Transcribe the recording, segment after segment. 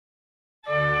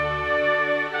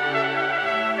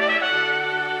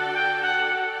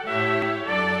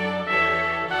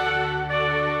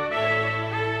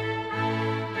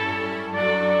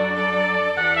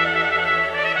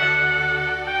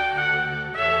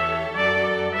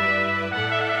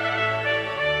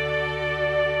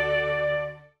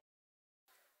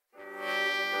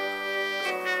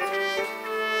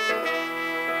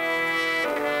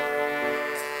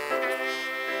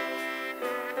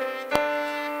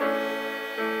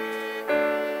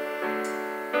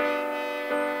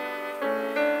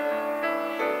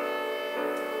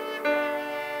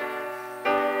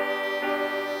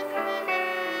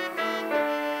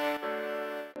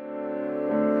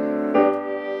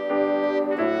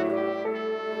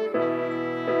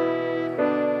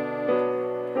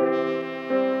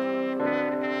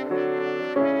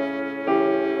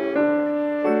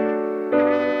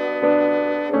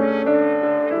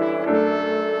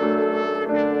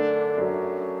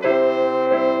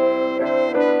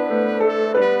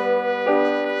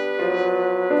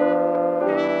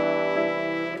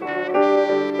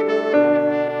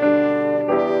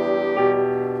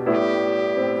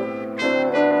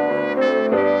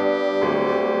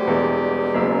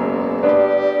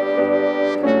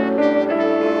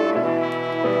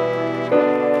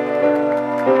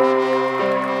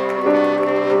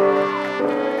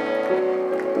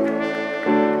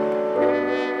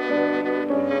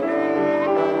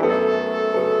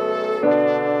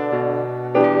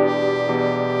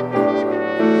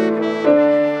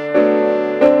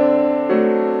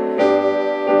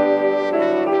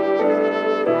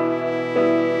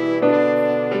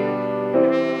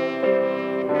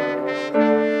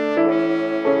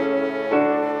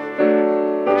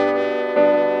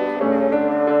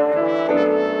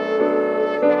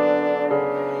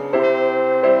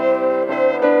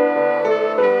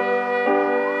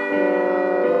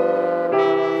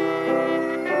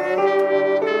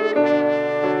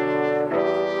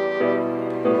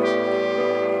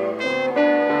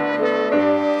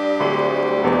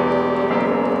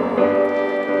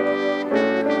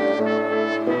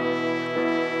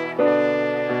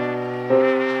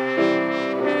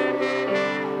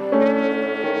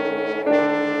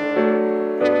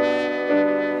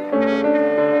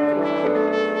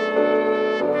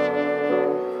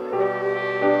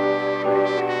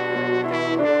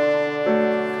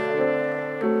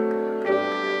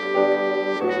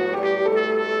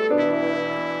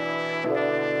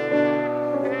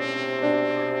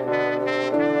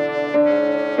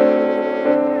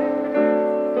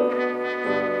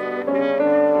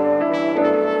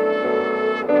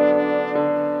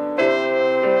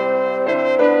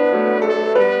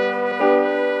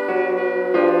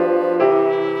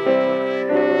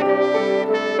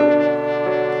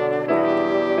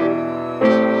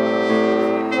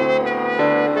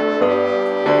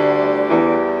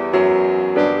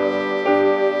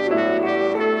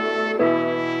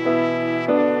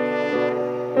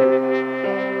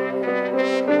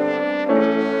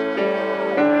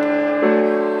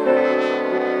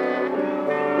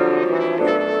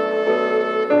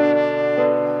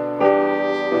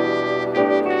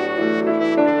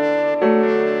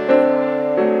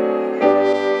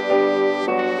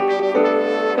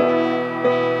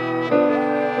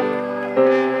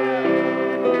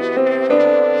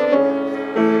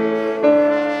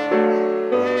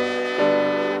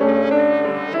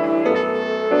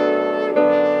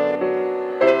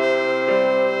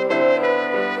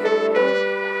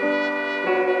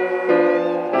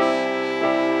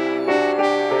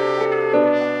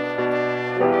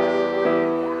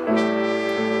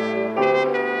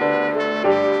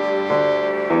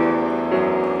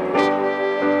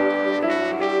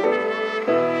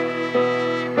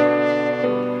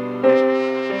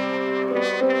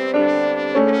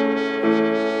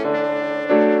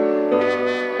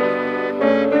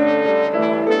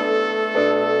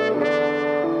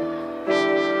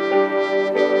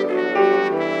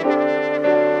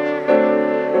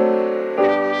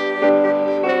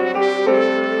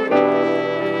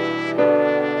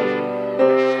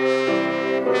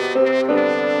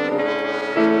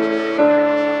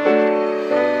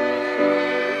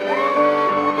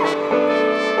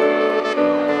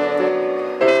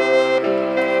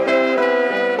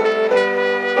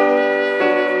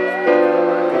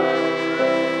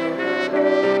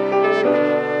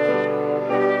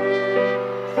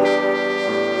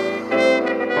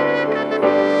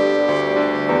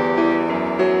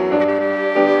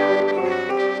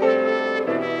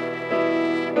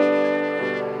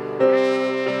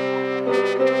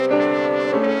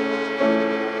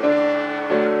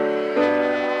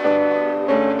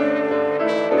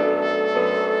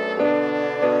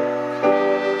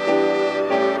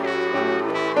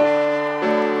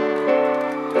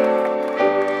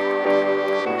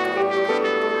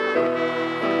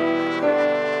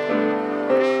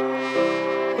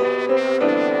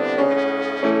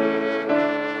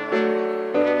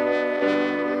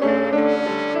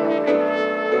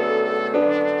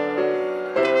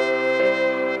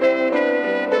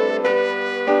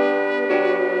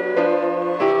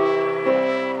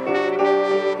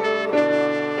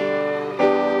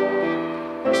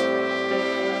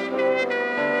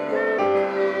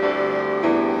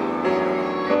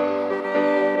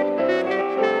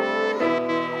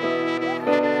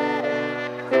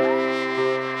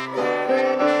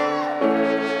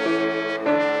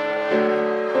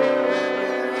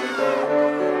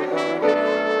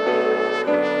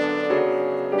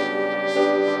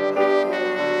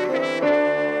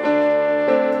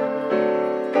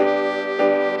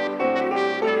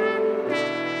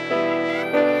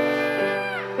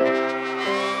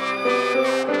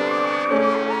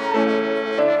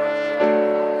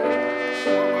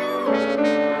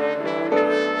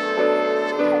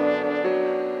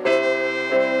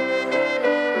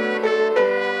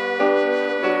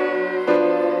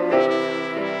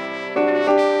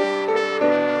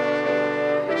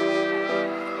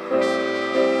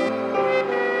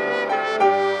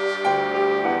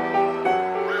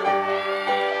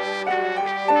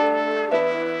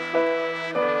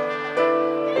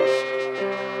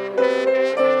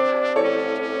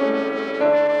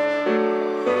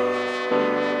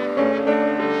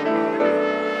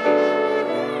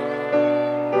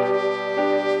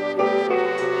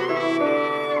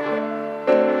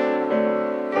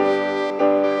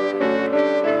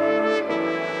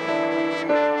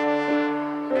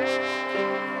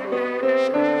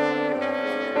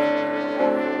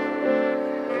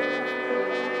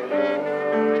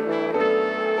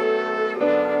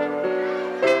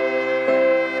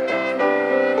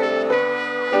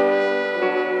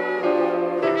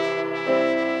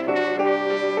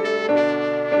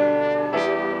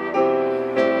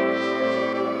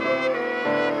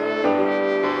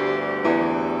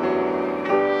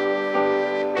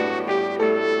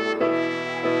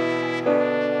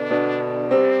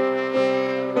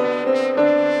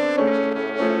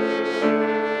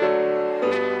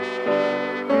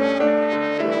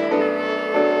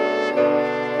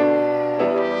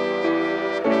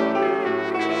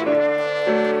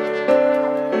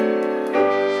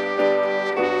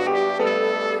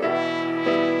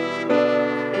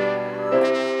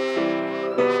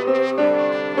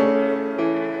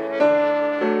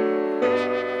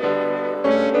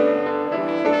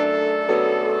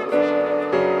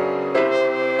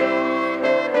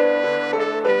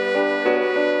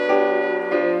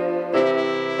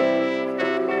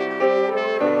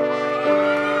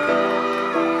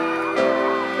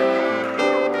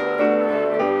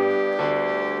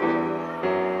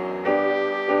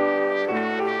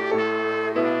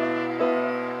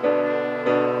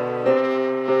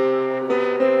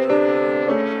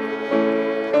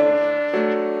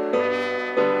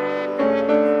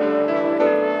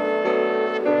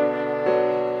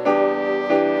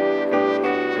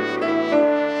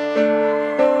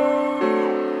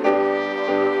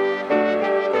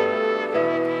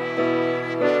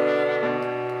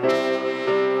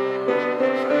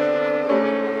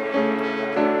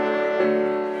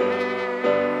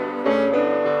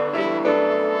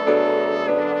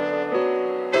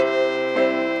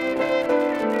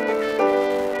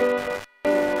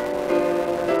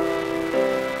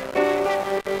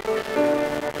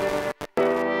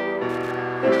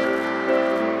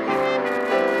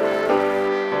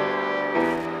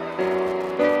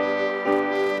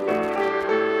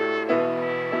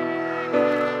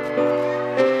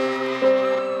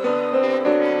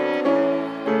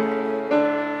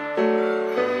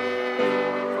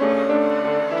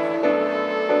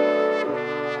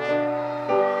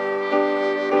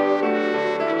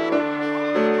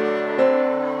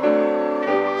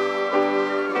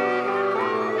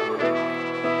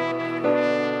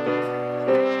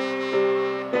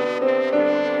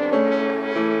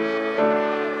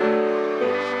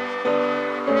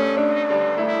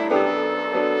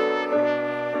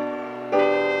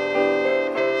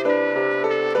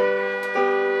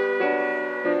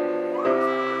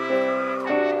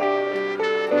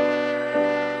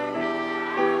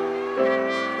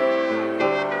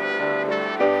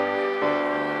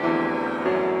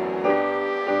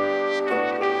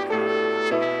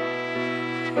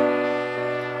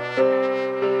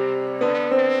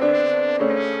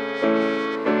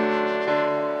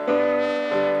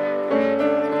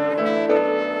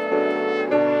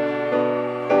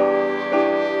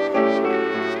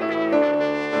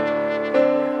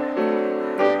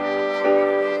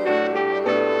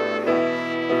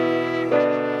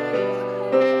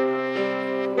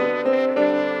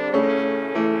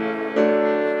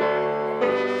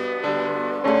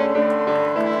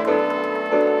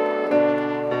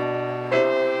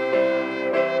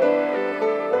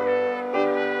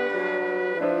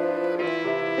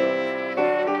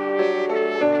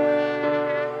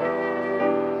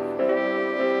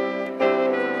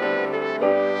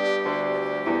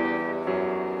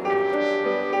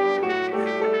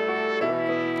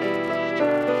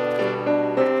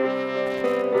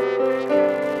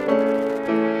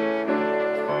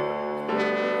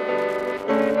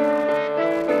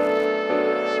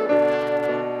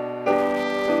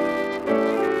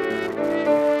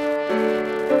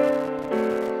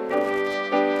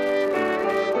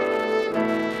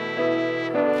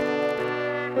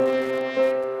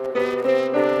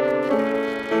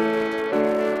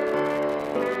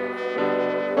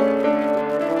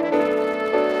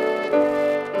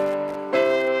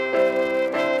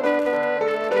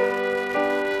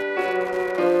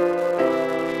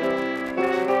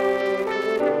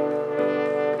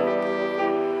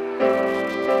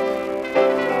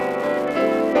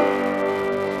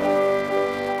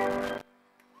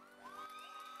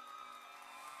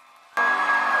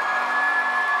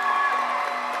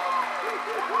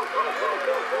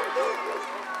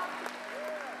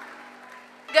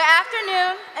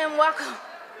welcome.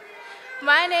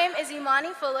 My name is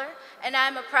Imani Fuller, and I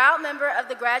am a proud member of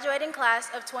the graduating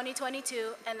class of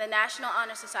 2022 and the National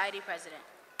Honor Society president.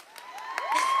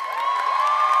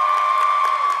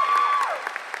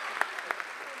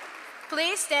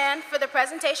 Please stand for the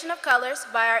presentation of colors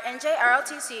by our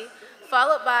NJROTC,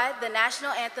 followed by the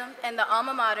national anthem and the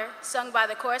alma mater sung by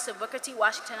the chorus of Booker T.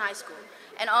 Washington High School.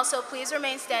 And also, please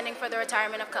remain standing for the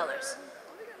retirement of colors.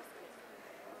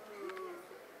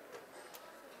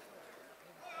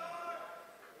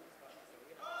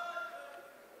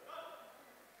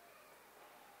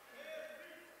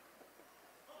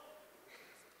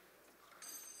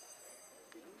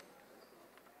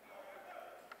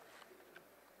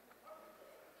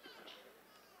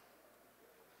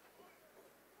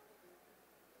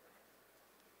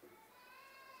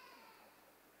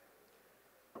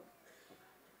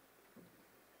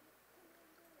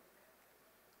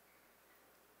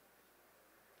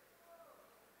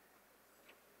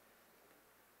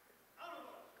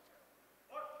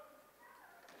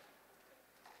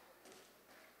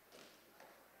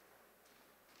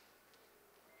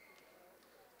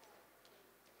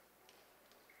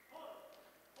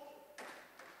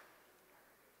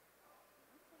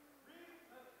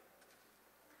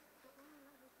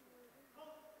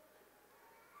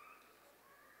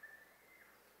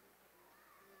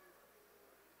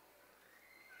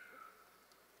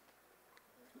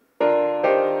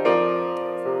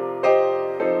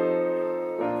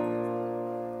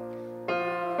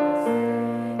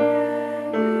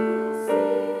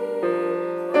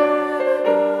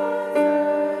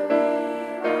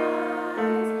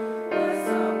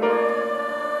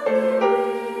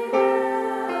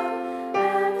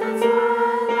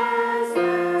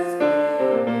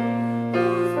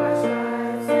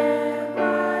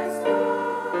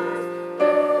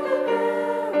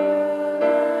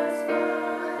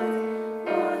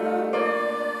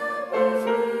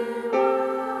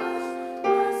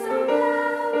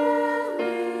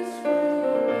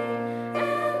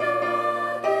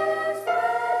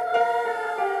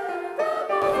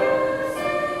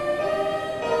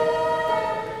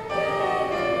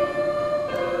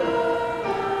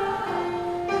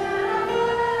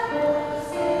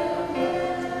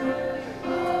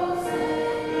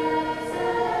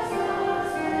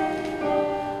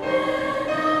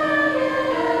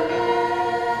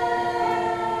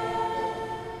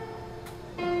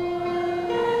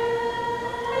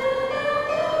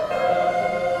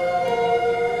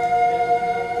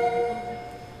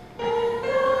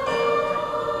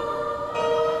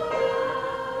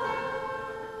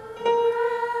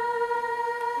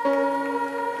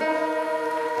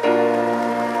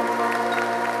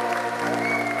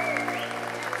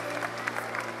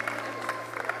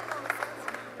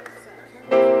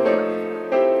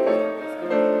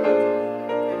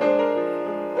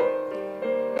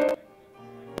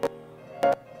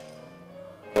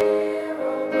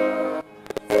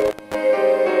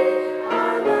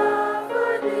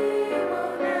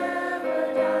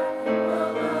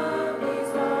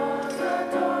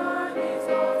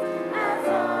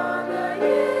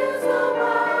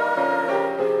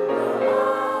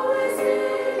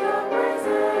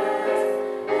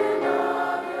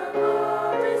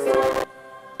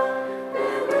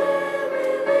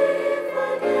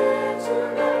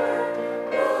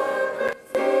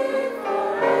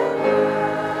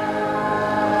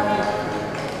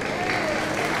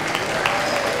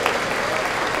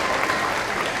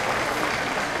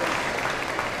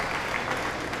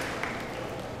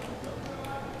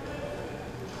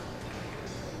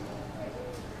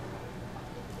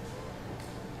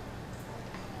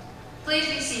 Please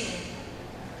be seated.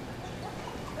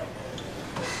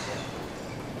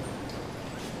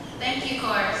 Thank you,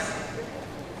 chorus.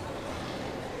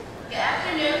 Good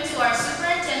afternoon to our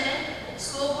superintendent,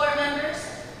 school board members,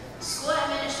 school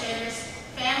administrators,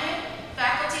 family,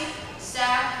 faculty,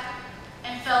 staff,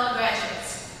 and fellow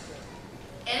graduates.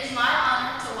 It is my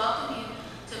honor to welcome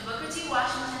you to Booker T.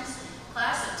 Washington's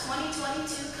Class of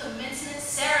 2022 Commencement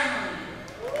Ceremony.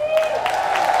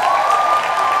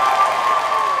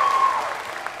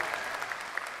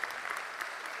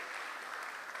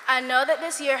 I know that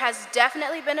this year has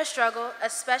definitely been a struggle,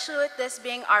 especially with this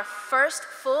being our first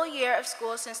full year of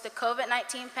school since the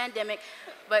COVID-19 pandemic,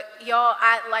 but y'all,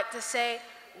 I'd like to say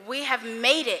we have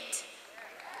made it.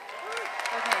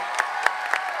 Okay.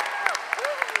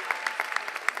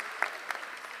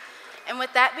 And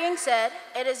with that being said,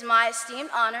 it is my esteemed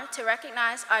honor to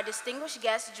recognize our distinguished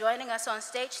guests joining us on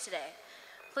stage today.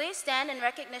 Please stand in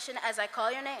recognition as I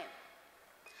call your name.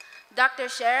 Dr.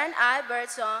 Sharon I.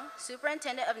 Birdsong,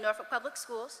 Superintendent of Norfolk Public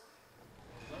Schools.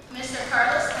 Mr.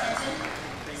 Carlos Clinton,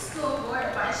 School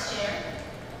Board Vice Chair,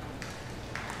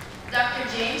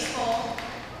 Dr. James Cole,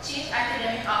 Chief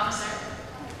Academic Officer,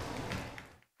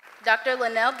 Dr.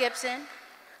 Linnell Gibson,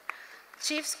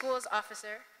 Chief Schools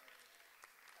Officer,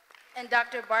 and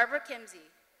Dr. Barbara Kimsey,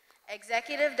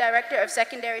 Executive Director of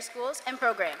Secondary Schools and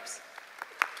Programs.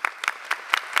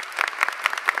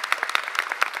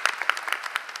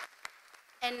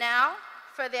 And now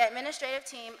for the administrative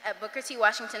team at Booker T.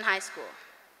 Washington High School.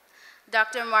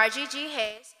 Dr. Margie G.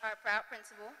 Hayes, our proud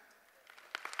principal.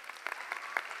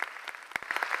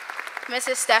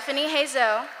 Mrs. Stephanie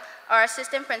Hazel, our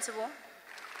assistant principal.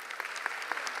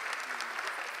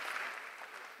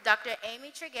 Dr.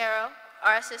 Amy Triguero,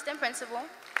 our assistant principal.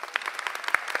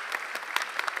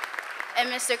 And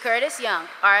Mr. Curtis Young,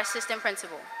 our assistant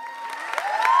principal.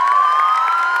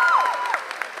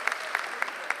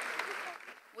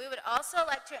 We would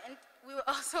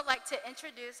also like to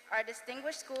introduce our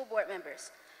distinguished school board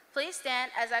members. Please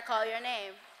stand as I call your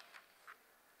name.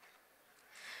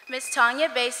 Ms. Tanya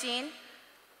Basine,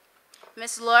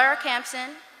 Ms. Laura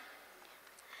Campson,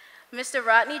 Mr.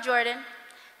 Rodney Jordan,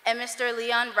 and Mr.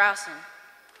 Leon Browson.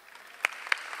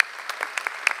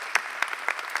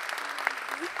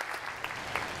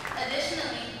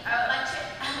 Additionally, I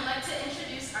would like to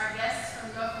introduce our guests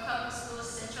from Norfolk Public Schools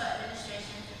Central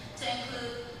Administration to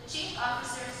include Chief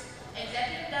Officers,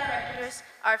 Executive Directors,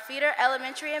 Our feeder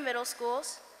elementary and middle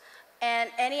schools, and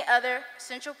any other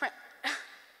central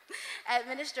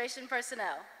administration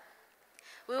personnel.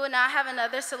 We will now have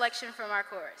another selection from our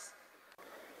chorus.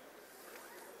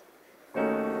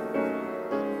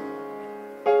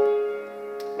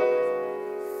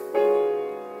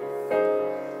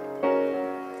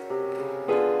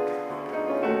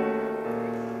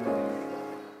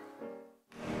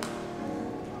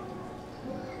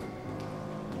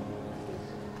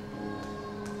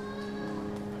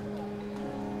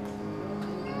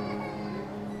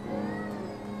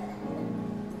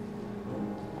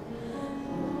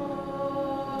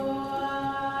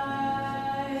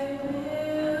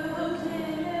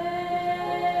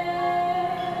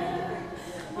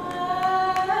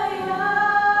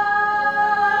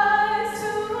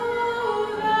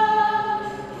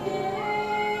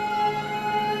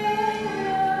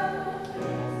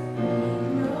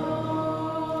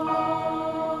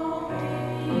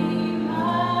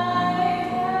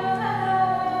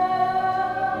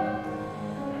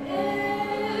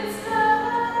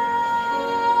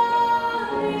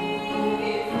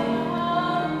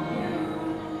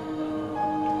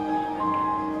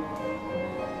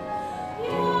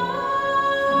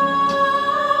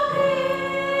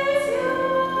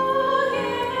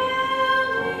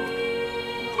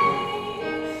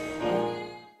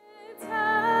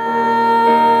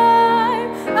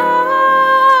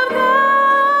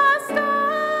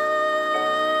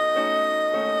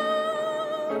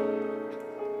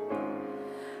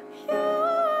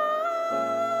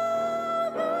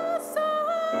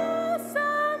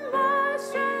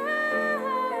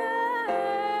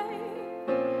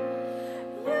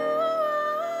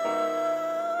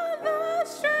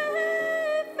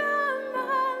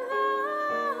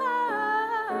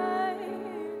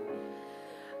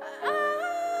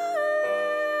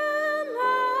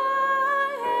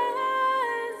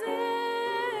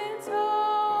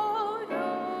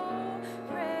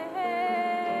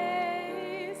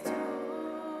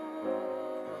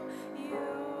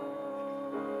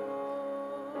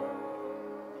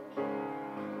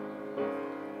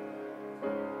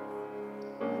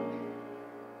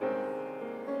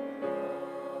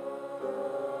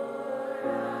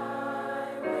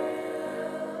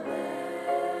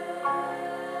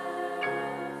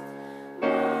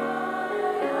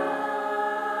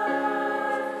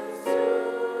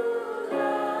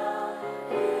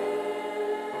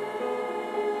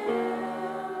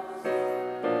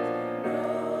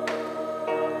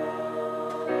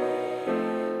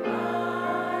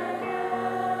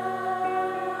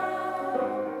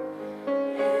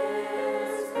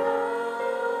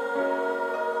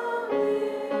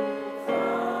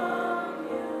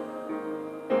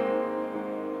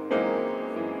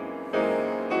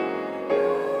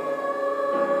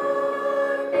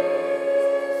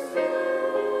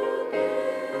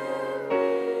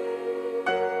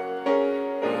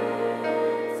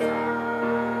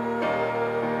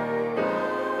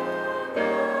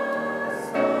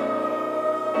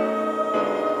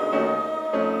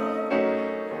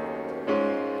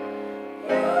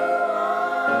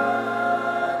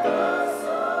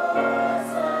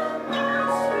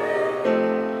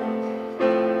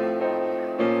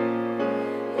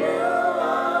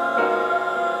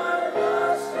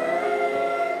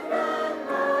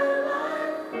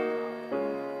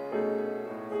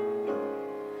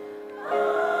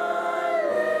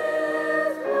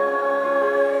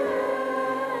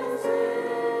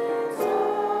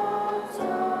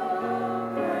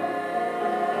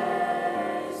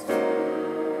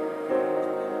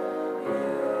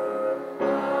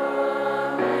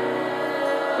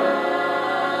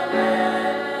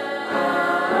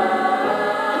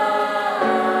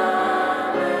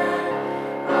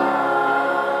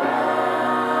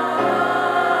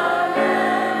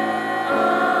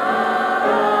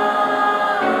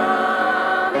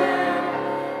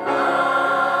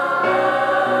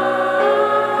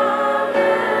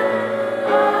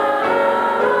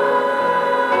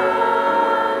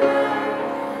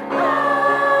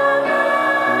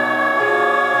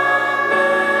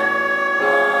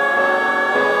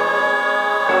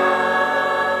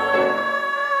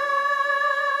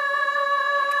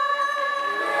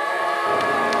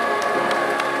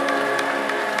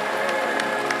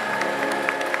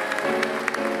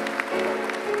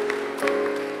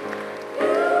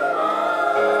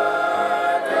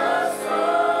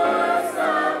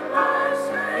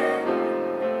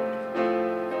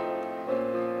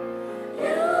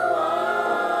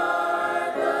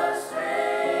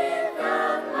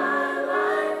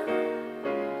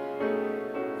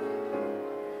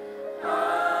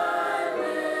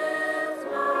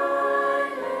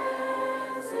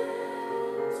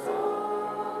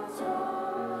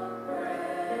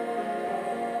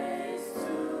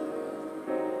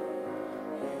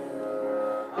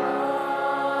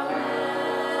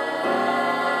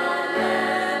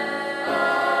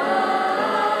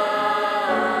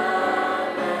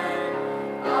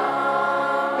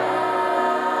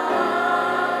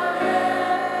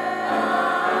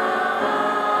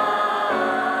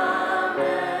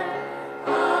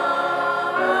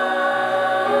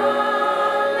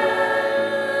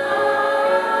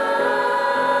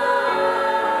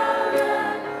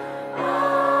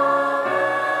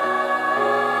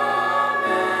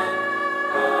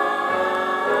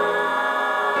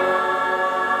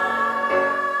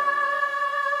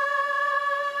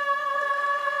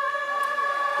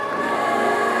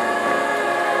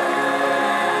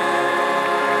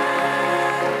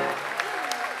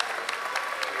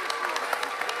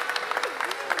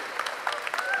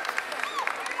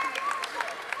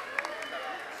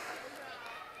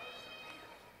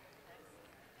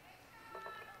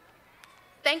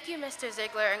 Thank you, Mr.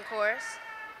 Ziegler and chorus.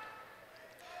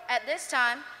 At this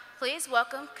time, please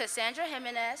welcome Cassandra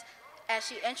Jimenez as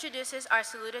she introduces our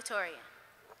salutatorian.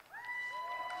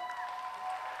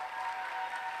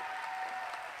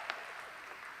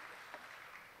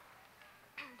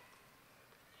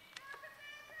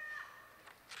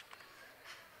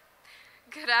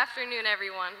 Good afternoon,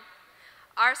 everyone.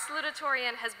 Our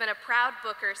salutatorian has been a proud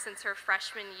Booker since her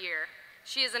freshman year.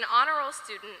 She is an honor roll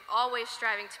student, always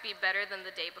striving to be better than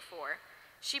the day before.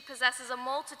 She possesses a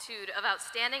multitude of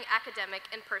outstanding academic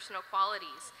and personal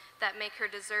qualities that make her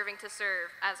deserving to serve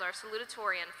as our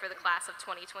salutatorian for the class of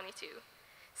 2022.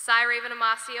 Cy Raven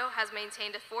Amasio has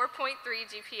maintained a 4.3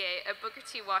 GPA at Booker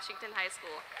T. Washington High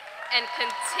School and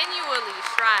continually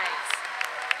strives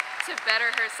to better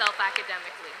herself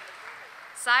academically.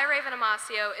 Cy Raven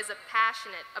Amasio is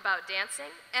passionate about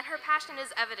dancing, and her passion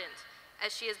is evident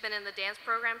as she has been in the dance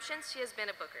program since she has been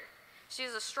a Booker. She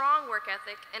has a strong work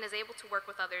ethic and is able to work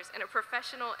with others in a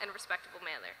professional and respectable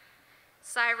manner.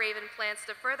 Cy Raven plans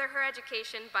to further her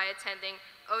education by attending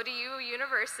ODU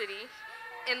University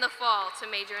in the fall to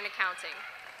major in accounting.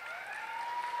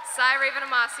 Cy Raven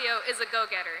Amasio is a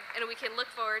go-getter, and we can look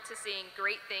forward to seeing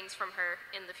great things from her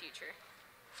in the future.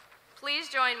 Please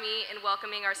join me in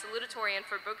welcoming our salutatorian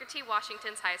for Booker T.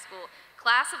 Washington's High School,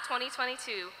 class of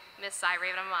 2022, Ms. Cy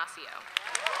Raven Amasio.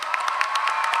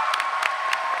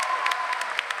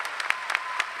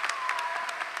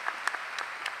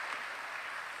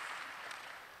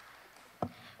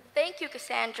 Thank you,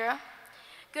 Cassandra.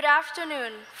 Good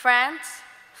afternoon, friends,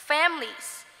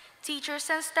 families, teachers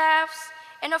and staffs,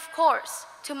 and of course,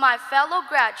 to my fellow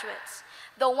graduates,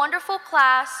 the wonderful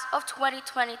class of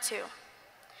 2022.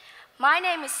 My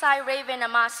name is Cy Raven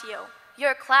Amasio,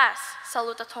 your class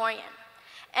salutatorian.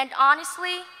 And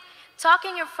honestly,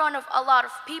 talking in front of a lot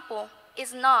of people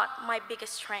is not my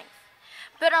biggest strength.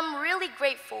 But I'm really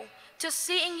grateful to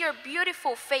seeing your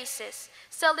beautiful faces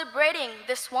celebrating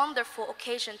this wonderful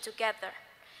occasion together.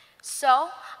 So,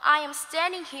 I am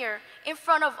standing here in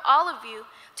front of all of you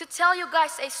to tell you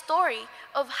guys a story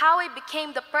of how I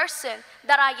became the person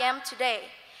that I am today.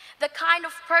 The kind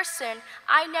of person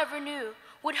I never knew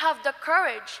would have the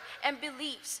courage and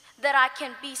beliefs that I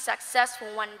can be successful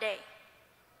one day.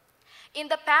 In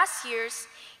the past years,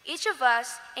 each of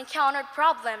us encountered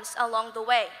problems along the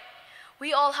way.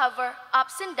 We all have our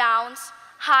ups and downs,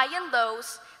 high and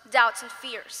lows, doubts and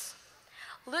fears.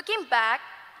 Looking back,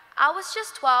 I was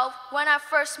just 12 when I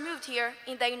first moved here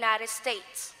in the United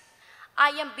States. I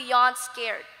am beyond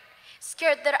scared.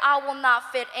 Scared that I will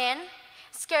not fit in,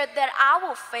 scared that I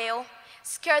will fail,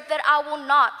 scared that I will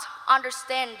not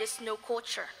understand this new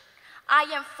culture. I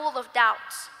am full of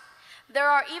doubts. There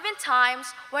are even times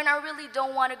when I really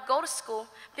don't want to go to school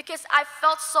because I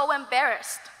felt so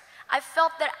embarrassed. I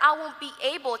felt that I won't be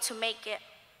able to make it.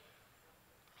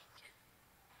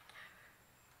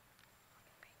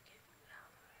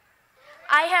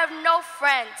 I have no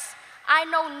friends. I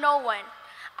know no one.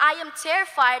 I am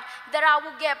terrified that I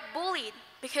will get bullied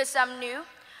because I'm new,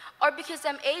 or because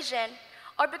I'm Asian,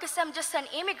 or because I'm just an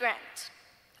immigrant.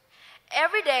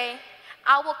 Every day,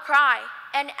 I will cry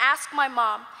and ask my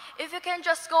mom if we can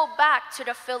just go back to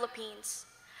the Philippines.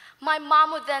 My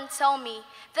mom would then tell me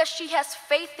that she has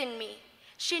faith in me.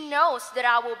 She knows that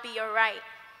I will be all right.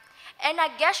 And I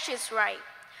guess she's right,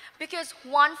 because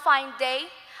one fine day,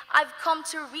 I've come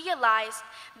to realize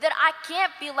that I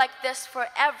can't be like this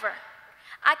forever.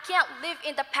 I can't live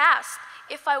in the past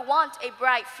if I want a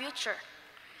bright future.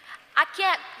 I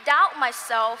can't doubt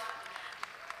myself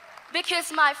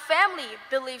because my family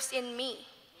believes in me.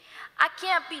 I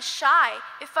can't be shy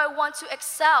if I want to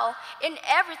excel in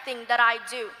everything that I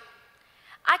do.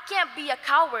 I can't be a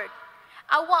coward.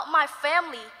 I want my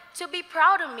family to be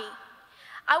proud of me.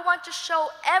 I want to show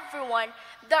everyone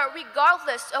that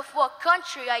regardless of what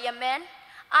country I am in,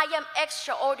 I am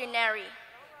extraordinary.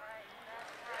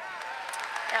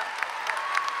 Yeah.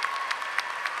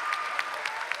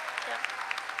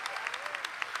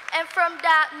 And from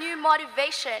that new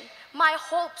motivation, my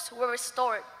hopes were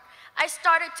restored. I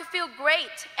started to feel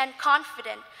great and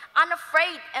confident,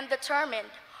 unafraid and determined,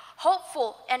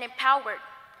 hopeful and empowered.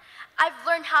 I've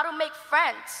learned how to make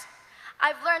friends.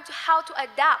 I've learned how to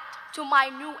adapt to my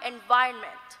new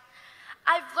environment.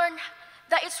 I've learned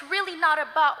that it's really not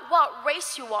about what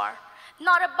race you are,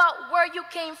 not about where you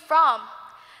came from,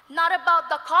 not about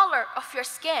the color of your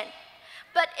skin,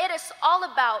 but it is all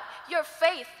about your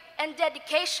faith and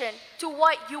dedication to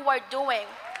what you are doing.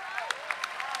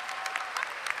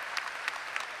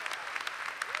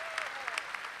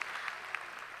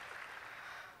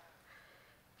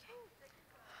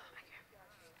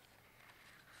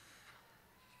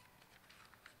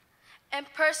 And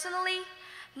personally,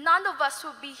 none of us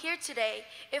would be here today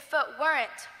if it weren't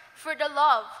for the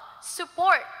love,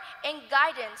 support, and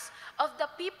guidance of the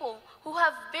people who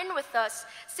have been with us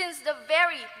since the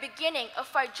very beginning of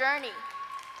our journey.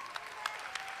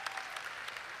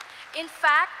 In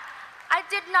fact, I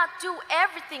did not do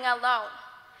everything alone.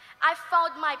 I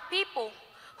found my people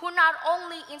who not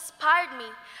only inspired me,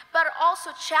 but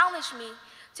also challenged me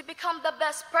to become the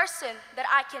best person that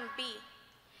I can be.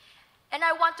 And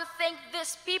I want to thank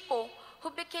these people who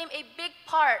became a big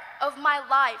part of my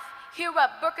life here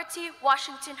at Booker T.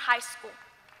 Washington High School.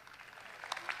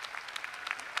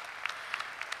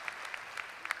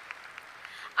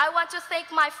 I want to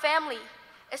thank my family,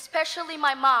 especially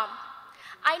my mom.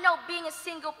 I know being a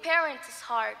single parent is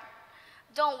hard.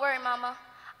 Don't worry, Mama.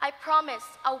 I promise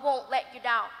I won't let you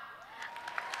down.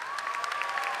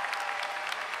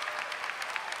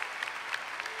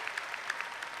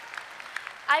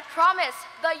 I promise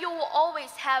that you will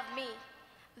always have me.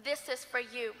 This is for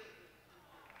you.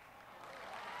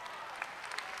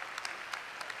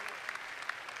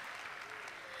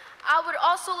 I would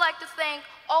also like to thank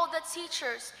all the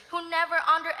teachers who never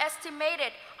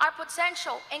underestimated our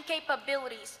potential and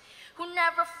capabilities, who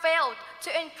never failed to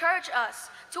encourage us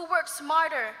to work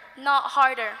smarter, not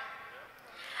harder.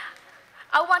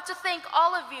 I want to thank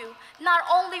all of you, not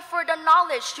only for the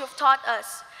knowledge you've taught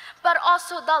us, but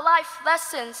also the life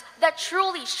lessons that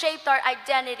truly shaped our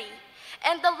identity,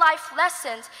 and the life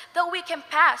lessons that we can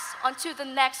pass on to the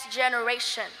next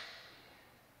generation.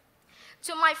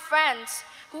 To my friends,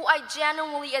 who I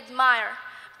genuinely admire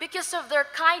because of their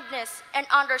kindness and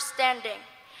understanding,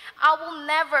 I will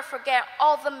never forget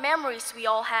all the memories we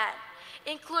all had,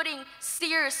 including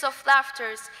series of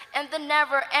laughters and the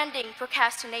never-ending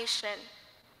procrastination.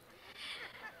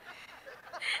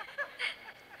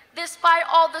 Despite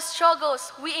all the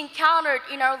struggles we encountered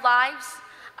in our lives,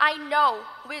 I know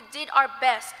we did our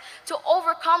best to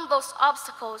overcome those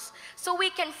obstacles so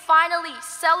we can finally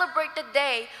celebrate the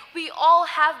day we all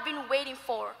have been waiting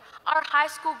for, our high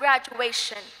school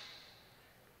graduation.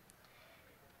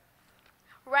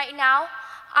 Right now,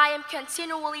 I am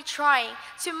continually trying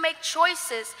to make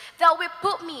choices that will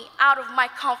put me out of my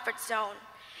comfort zone,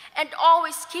 and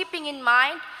always keeping in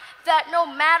mind that no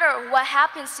matter what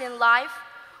happens in life,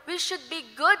 we should be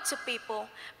good to people,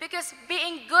 because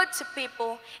being good to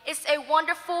people is a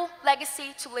wonderful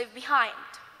legacy to leave behind.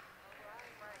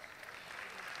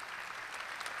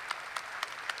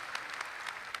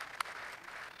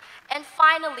 And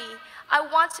finally, I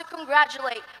want to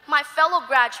congratulate my fellow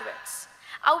graduates.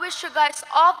 I wish you guys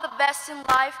all the best in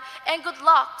life and good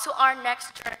luck to our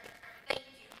next journey. Thank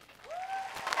you.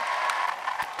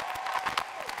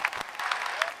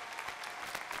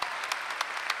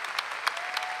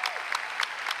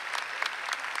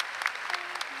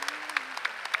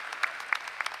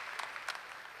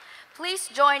 Please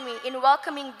join me in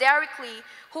welcoming Derek Lee,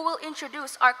 who will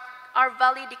introduce our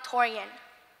valedictorian.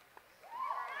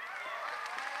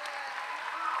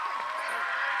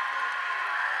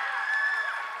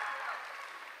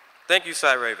 Thank you,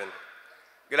 Cy Raven.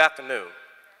 Good afternoon.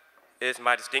 It is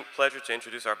my distinct pleasure to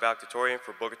introduce our valedictorian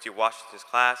for Booker T. Washington's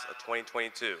class of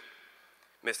 2022,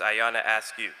 Ms. Ayana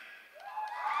Askew.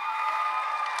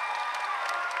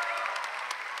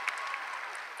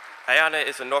 Ayana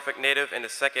is a Norfolk native and the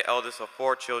second eldest of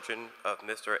 4 children of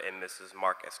Mr. and Mrs.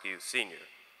 Mark Askew, Sr.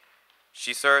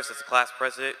 She serves as the class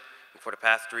president, and for the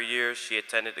past 3 years, she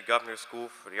attended the Governor's School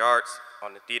for the Arts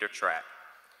on the theater track.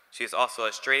 She is also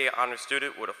a straight A honor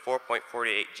student with a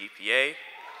 4.48 GPA,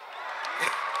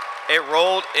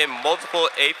 enrolled in multiple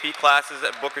AP classes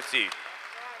at Booker T.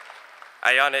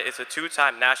 Ayana is a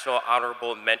 2-time National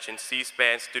Honorable Mention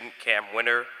C-SPAN Student Camp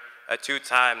winner, a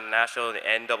 2-time National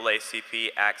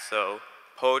NAACP AXO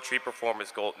Poetry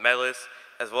Performance Gold Medalist,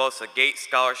 as well as a Gates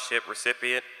Scholarship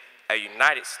recipient, a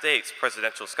United States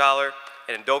Presidential Scholar,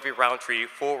 and a Dovey Roundtree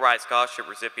Full Ride Scholarship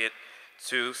recipient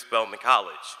to Spelman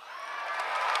College.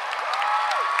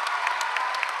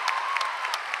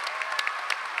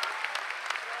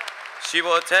 She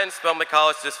will attend Spelman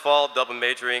College this fall, double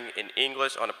majoring in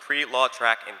English on a pre-law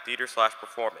track in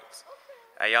theater/performance.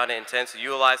 Ayana intends to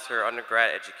utilize her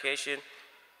undergrad education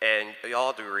and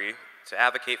law degree to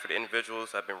advocate for the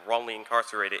individuals who have been wrongly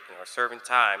incarcerated and are serving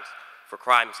times for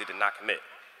crimes they did not commit.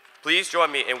 Please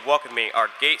join me in welcoming our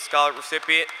Gates Scholar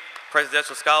recipient,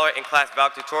 Presidential Scholar, and class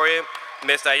valedictorian,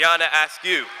 Ms. Ayana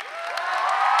Askew.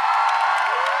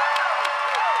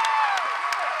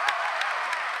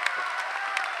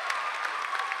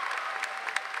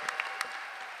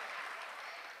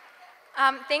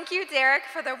 Thank you, Derek,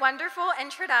 for the wonderful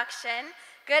introduction.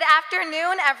 Good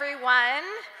afternoon, everyone.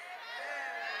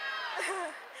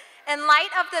 In light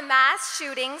of the mass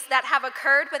shootings that have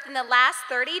occurred within the last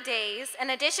 30 days, in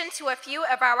addition to a few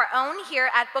of our own here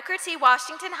at Booker T.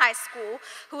 Washington High School,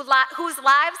 whose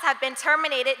lives have been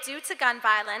terminated due to gun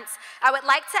violence, I would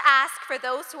like to ask for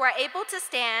those who are able to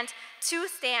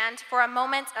stand for a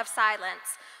moment of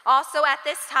silence. Also at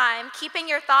this time, keeping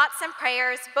your thoughts and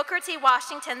prayers, Booker T.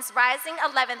 Washington's rising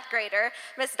 11th grader,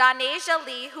 Ms. Donasia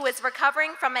Lee, who is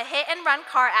recovering from a hit-and-run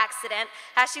car accident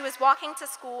as she was walking to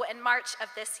school in March of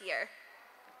this year.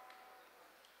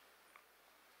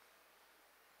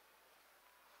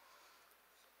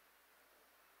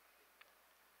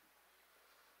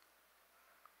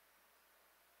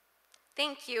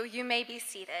 Thank you. You may be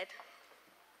seated.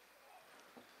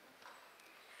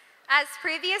 As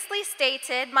previously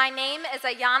stated, my name is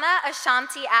Ayana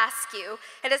Ashanti Askew.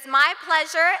 It is my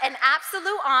pleasure and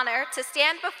absolute honor to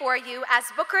stand before you as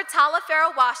Booker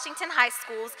Taliaferro Washington High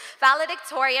School's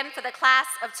valedictorian for the class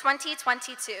of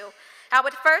 2022. I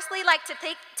would firstly like to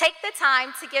take the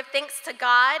time to give thanks to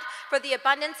God for the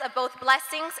abundance of both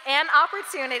blessings and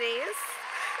opportunities.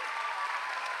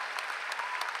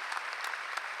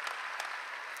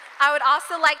 I would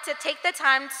also like to take the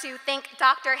time to thank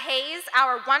Dr. Hayes,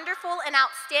 our wonderful and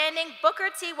outstanding Booker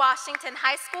T. Washington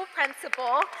High School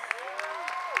principal,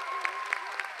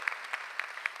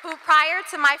 who prior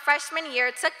to my freshman year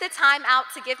took the time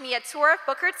out to give me a tour of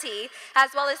Booker T,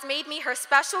 as well as made me her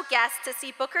special guest to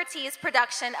see Booker T's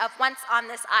production of Once on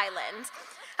This Island.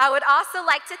 I would also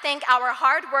like to thank our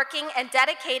hardworking and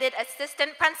dedicated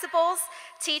assistant principals,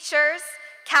 teachers,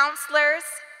 counselors,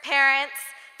 parents,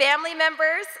 family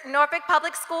members, Norfolk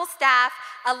Public School staff,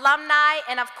 alumni,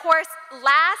 and of course,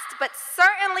 last but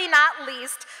certainly not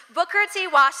least, Booker T.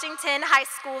 Washington High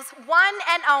School's one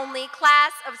and only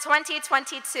class of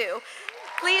 2022.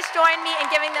 Please join me in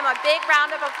giving them a big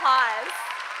round of applause.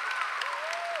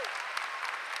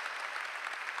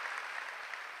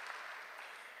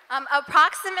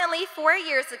 Approximately 4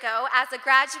 years ago, as a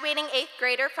graduating 8th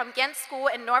grader from Ghent School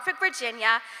in Norfolk,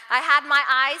 Virginia, I had my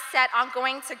eyes set on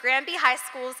going to Granby High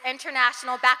School's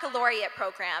International Baccalaureate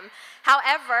program.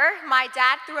 However, my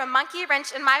dad threw a monkey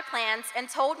wrench in my plans and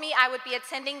told me I would be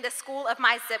attending the school of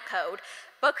my zip code,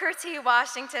 Booker T.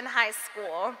 Washington High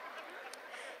School.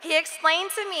 He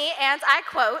explained to me, and I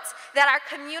quote, that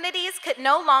our communities could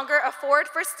no longer afford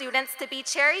for students to be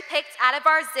cherry-picked out of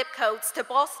our zip codes to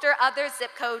bolster other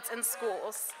zip codes and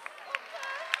schools.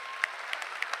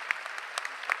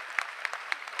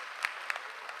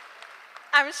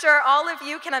 I'm sure all of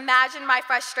you can imagine my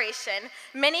frustration.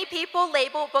 Many people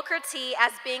labeled Booker T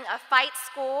as being a fight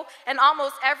school, and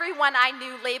almost everyone I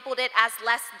knew labeled it as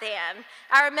less than.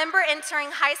 I remember entering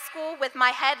high school with my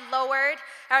head lowered.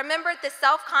 I remembered the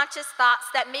self-conscious thoughts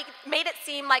that made it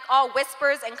seem like all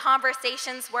whispers and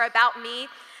conversations were about me.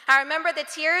 I remember the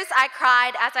tears I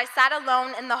cried as I sat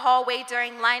alone in the hallway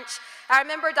during lunch. I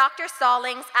remember Dr.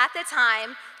 Stallings at the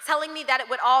time telling me that it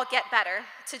would all get better,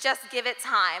 to just give it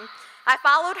time. I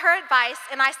followed her advice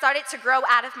and I started to grow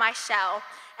out of my shell.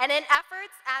 And in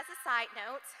efforts, as a side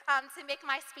note, to make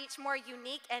my speech more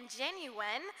unique and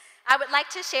genuine, I would like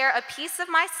to share a piece of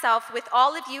myself with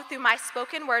all of you through my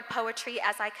spoken word poetry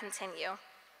as I continue.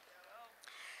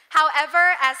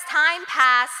 However, as time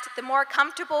passed, the more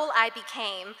comfortable I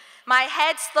became. My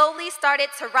head slowly started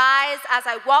to rise as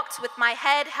I walked with my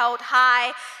head held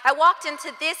high. I walked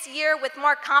into this year with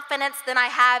more confidence than I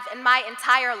have in my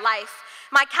entire life.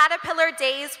 My caterpillar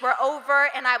days were over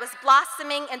and I was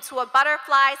blossoming into a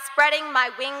butterfly, spreading my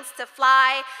wings to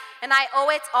fly, and I owe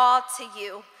it all to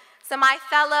you. So my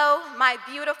fellow, my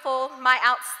beautiful, my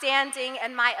outstanding,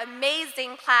 and my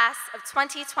amazing class of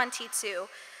 2022,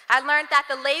 I learned that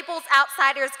the labels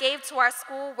outsiders gave to our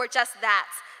school were just that,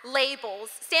 labels,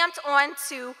 stamped on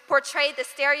to portray the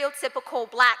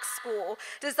stereotypical black school,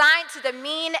 designed to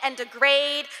demean and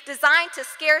degrade, designed to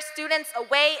scare students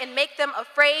away and make them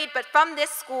afraid. But from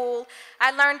this school,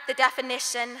 I learned the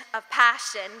definition of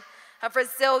passion, of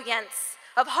resilience,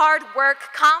 of hard work,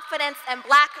 confidence, and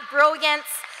black brilliance.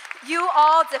 You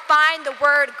all defined the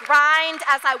word grind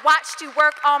as I watched you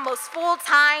work almost full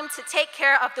time to take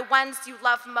care of the ones you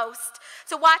love most,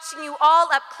 to watching you all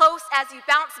up close as you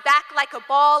bounce back like a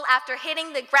ball after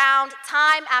hitting the ground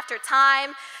time after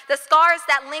time, the scars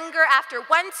that linger after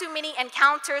one too many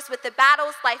encounters with the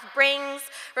battles life brings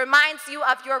reminds you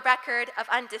of your record of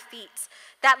undefeat,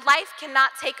 that life cannot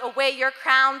take away your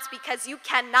crowns because you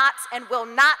cannot and will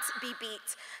not be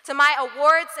beat. To my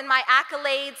awards and my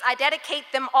accolades, I dedicate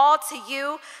them all to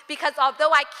you because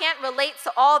although I can't relate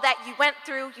to all that you went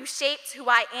through, you shaped who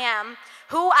I am,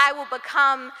 who I will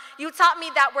become. You taught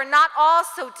me that we're not all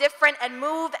so different and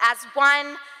move as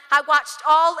one. I watched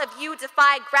all of you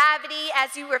defy gravity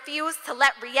as you refused to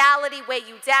let reality weigh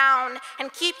you down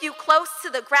and keep you close to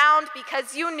the ground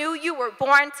because you knew you were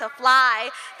born to fly,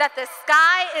 that the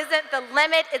sky isn't the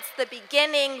limit, it's the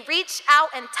beginning. Reach out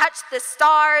and touch the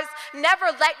stars. Never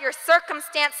let your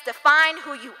circumstance define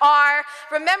who you are.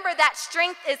 Remember that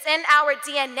strength is in our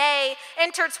DNA,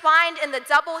 intertwined in the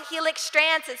double helix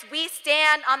strands as we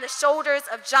stand on the shoulders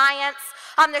of giants,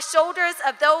 on the shoulders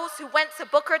of those who went to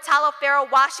Booker Taliaferro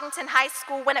Washington High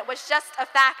School when it was just a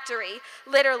factory,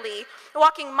 literally,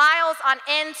 walking miles on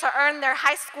end to earn their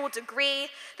high school degree,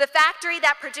 the factory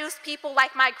that produced people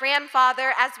like my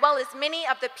grandfather, as well as many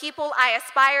of the people I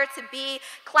aspire to be,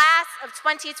 class of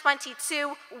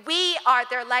 2022, we are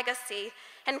their legacy.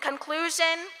 In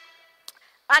conclusion,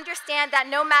 understand that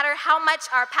no matter how much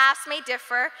our paths may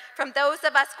differ, from those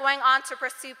of us going on to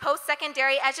pursue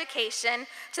post-secondary education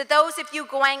to those of you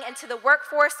going into the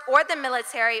workforce or the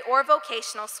military or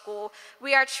vocational school,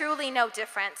 we are truly no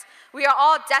different. We are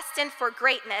all destined for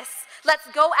greatness. Let's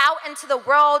go out into the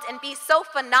world and be so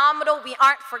phenomenal we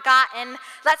aren't forgotten.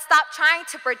 Let's stop trying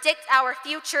to predict our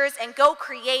futures and go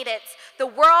create it. The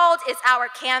world is our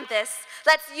canvas.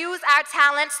 Let's use our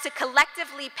talents to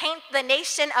collectively paint the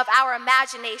nation of our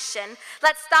imagination.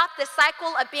 Let's stop the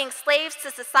cycle of being slaves to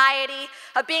society,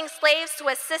 of being slaves to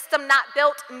a system not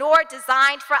built nor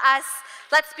designed for us.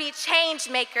 Let's be change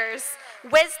makers,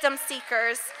 wisdom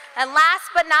seekers, and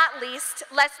last but not least,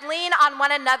 let's lean on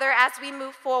one another as we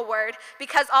move forward,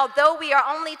 because although we are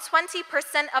only 20%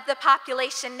 of the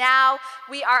population now,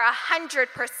 we are 100%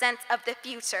 of the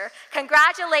future.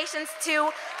 Congratulations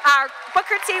to our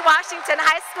Booker T. Washington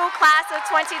High School class of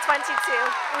 2022.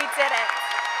 We did it.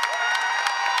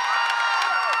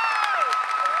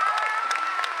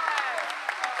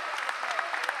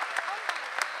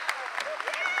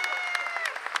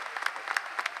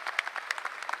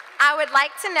 I would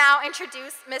like to now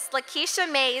introduce Ms.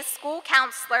 Lakeisha Mays, school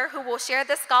counselor, who will share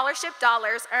the scholarship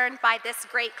dollars earned by this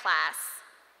great class.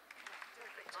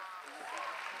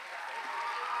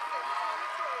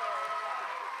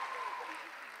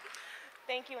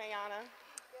 Thank you, Ayana.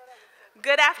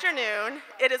 Good afternoon.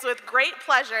 It is with great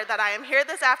pleasure that I am here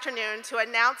this afternoon to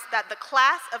announce that the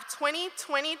class of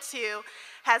 2022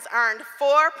 has earned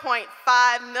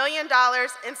 $4.5 million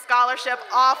in scholarship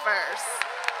offers.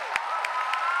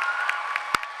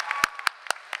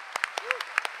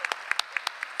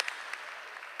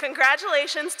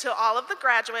 Congratulations to all of the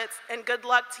graduates and good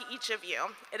luck to each of you.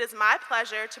 It is my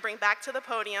pleasure to bring back to the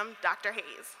podium Dr.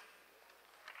 Hayes.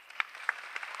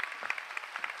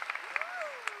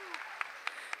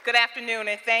 Good afternoon,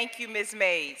 and thank you, Ms.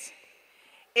 Mays.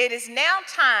 It is now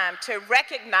time to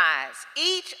recognize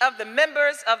each of the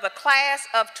members of the class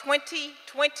of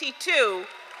 2022,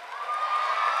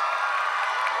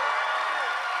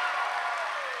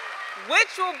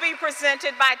 which will be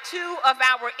presented by two of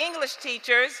our English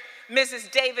teachers,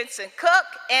 Mrs. Davidson-Cook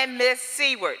and Ms.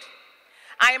 Seward.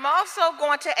 I am also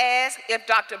going to ask if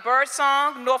Dr.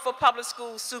 Birdsong, Norfolk Public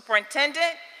Schools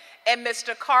Superintendent, and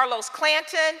Mr. Carlos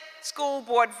Clanton, School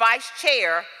Board Vice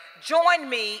Chair, join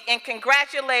me in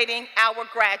congratulating our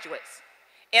graduates.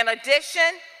 In addition,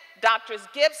 Drs.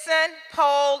 Gibson,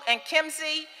 Pohl, and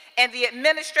Kimsey, and the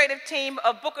administrative team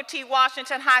of Booker T.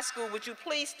 Washington High School, would you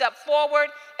please step forward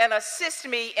and assist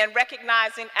me in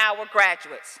recognizing our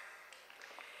graduates?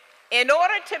 In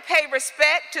order to pay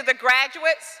respect to the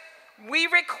graduates, we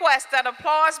request that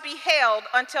applause be held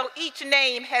until each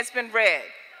name has been read.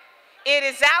 It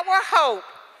is our hope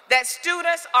that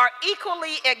students are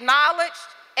equally acknowledged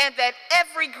and that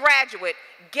every graduate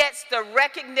gets the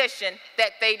recognition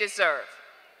that they deserve.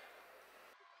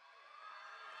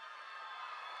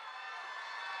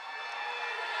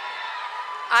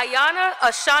 Ayana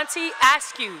Ashanti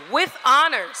Askew with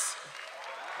honors.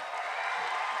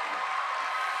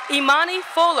 Imani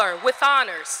Fuller with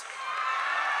honors.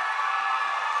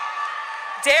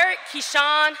 Derek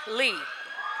Keyshawn Lee.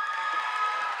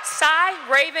 Sai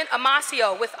Raven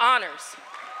Amasio with honors.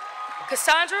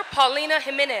 Cassandra Paulina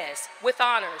Jimenez with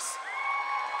honors.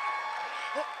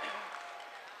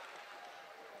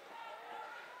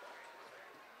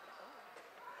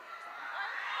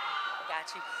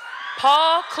 Got you.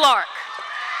 Paul Clark.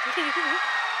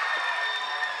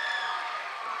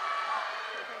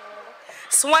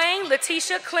 Swain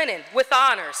Letitia Clinton with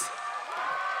honors.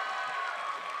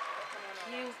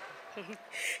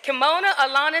 Kimona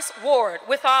Alanis Ward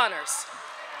with honors.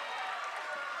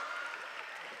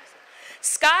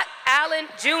 Scott Allen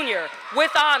Jr.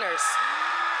 with honors.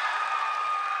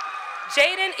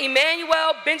 Jaden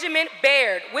Emmanuel Benjamin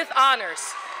Baird with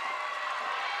honors.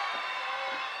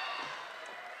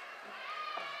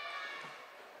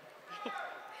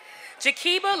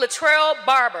 Jakiba Latrell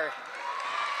Barber.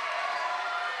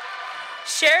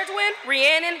 Sherdwin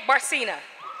Rhiannon Barcina.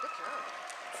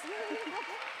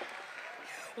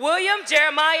 William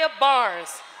Jeremiah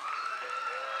Barnes.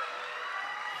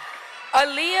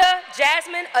 Aaliyah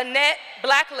Jasmine Annette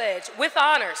Blackledge with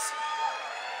honors.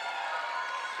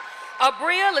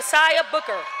 Abria Lasaya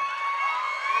Booker.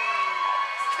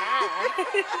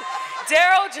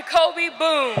 Daryl Jacoby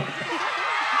Boone.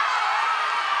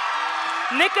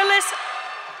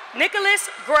 Nicholas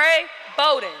Gray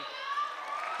Bowden.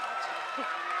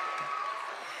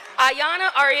 Ayana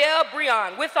Ariel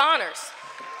Brion with honors.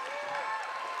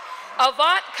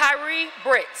 Avant Kyrie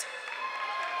Britt.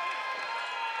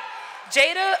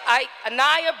 Jada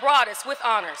Anaya Broadus with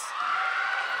honors.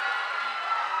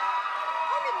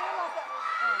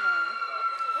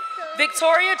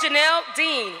 Victoria Janelle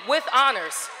Dean with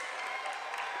honors.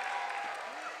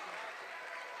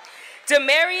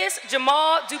 Demarius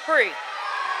Jamal Dupree.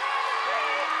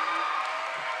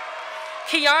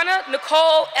 Kiana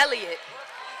Nicole Elliott.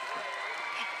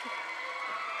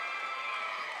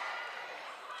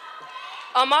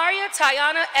 Amaria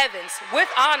Tiana Evans with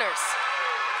honors.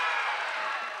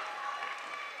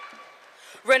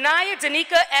 Renaya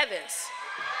Danica Evans.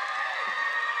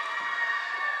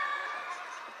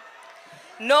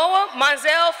 Noah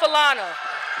Monzel Falana.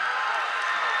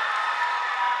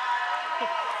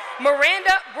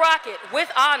 Miranda Brockett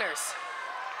with honors.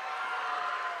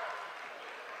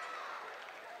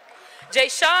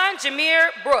 Jayshawn Jameer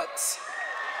Brooks.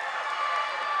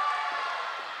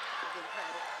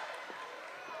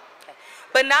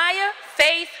 Benaya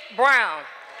Faith Brown.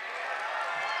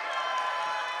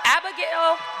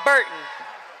 Abigail Burton.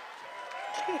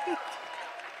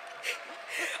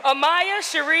 Amaya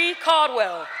Cherie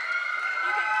Caldwell.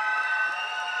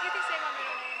 You can say my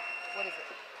middle name. What is it?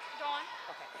 Dawn.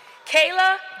 Okay. Kayla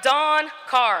Dawn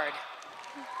Card.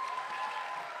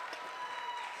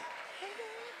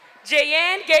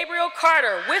 Jayanne Gabriel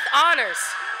Carter with honors.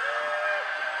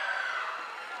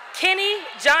 Kenny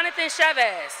Jonathan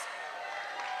Chavez.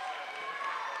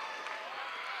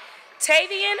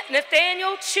 Tavian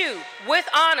Nathaniel Chu with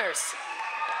honors.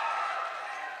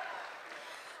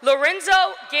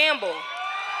 Lorenzo Gamble.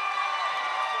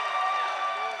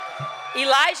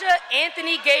 Elijah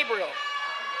Anthony Gabriel.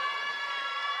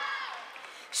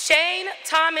 Shane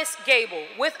Thomas Gable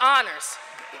with honors.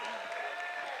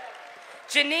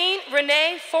 Janine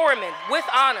Renee Foreman with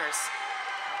honors.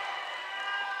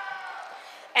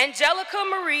 Angelica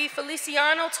Marie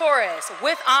Feliciano Torres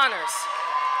with honors.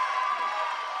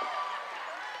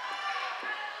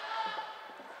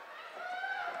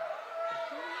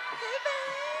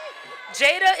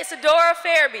 Jada Isadora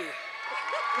Fairby.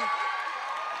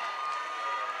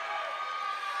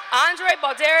 Andre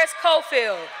Balderas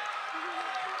Cofield.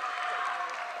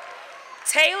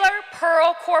 Taylor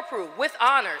Pearl Corporal with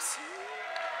honors.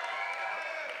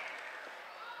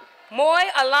 Moy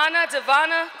Alana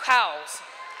Devana Cowles.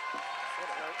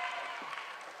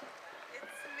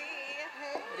 It's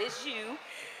me. It is you.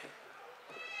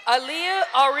 Aaliyah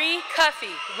Ari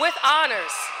Cuffey with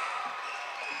honors.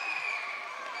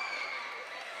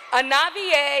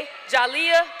 Anavie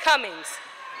Jalia Cummings.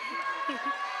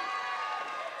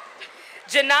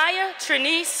 Janaya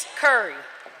Trinice Curry.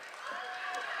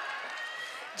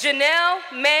 Janelle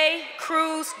May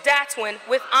Cruz Datwin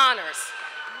with honors.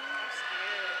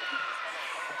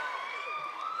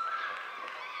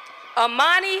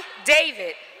 Amani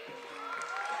David.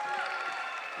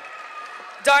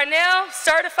 Darnell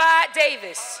Certified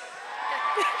Davis.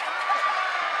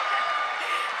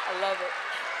 I love it.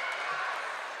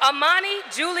 Amani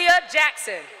Julia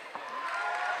Jackson.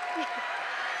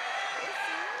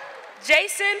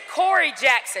 Jason Corey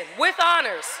Jackson with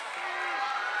honors.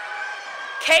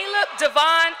 Caleb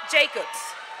Devon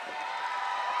Jacobs.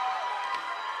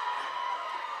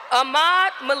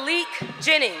 Ahmad Malik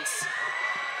Jennings.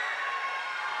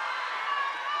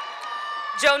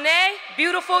 Jonay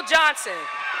Beautiful Johnson.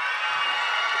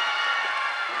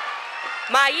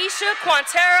 Maisha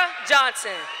Quantera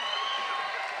Johnson.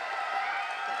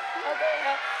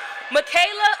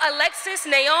 Michaela Alexis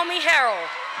Naomi Harrell.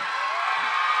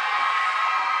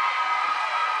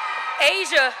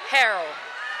 Asia Harrell.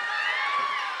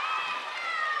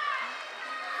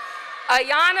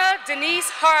 Ayana Denise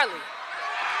Harley.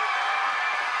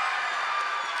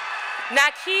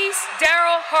 Nakis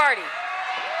Darrell Hardy.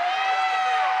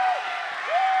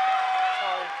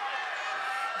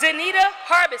 Danita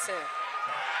Harbison.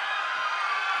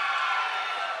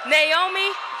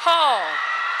 Naomi Hall.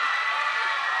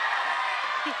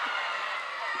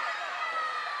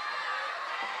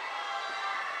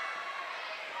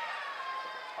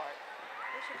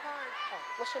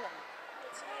 What's your name?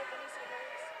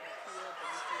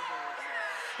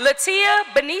 Latia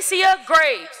Benicia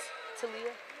Graves.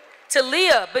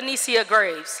 Talia Benicia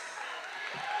Graves.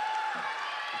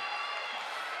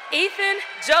 Ethan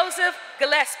Joseph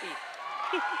Gillespie.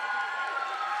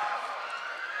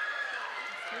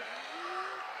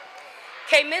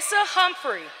 Kamissa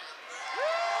Humphrey.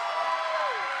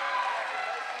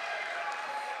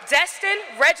 Destin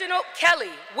Reginald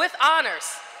Kelly with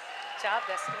honors. Good job,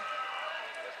 Destin.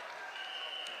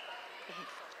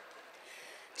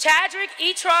 Chadrick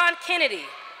Etron Kennedy.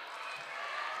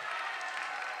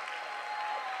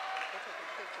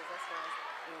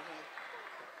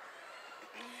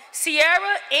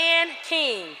 Sierra Ann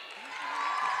King.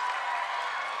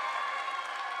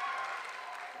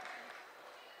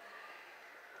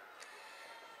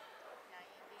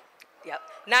 Yep.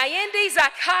 Nayende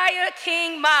Zakiah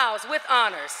King Miles with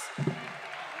honors.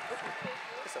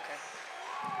 It's okay.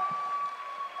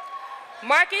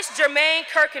 Marcus Jermaine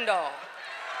Kirkendall.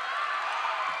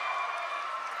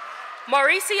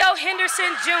 Mauricio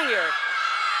Henderson Jr.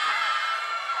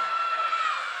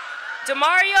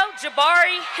 Demario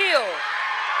Jabari Hill.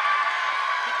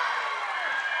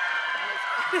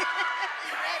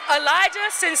 Elijah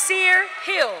Sincere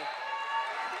Hill.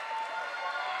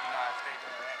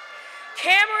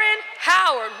 Cameron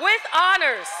Howard with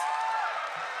honors.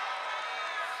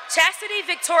 Chastity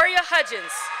Victoria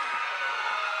Hudgens.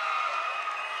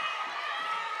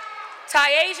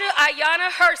 Tyasia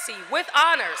Ayana Hersey with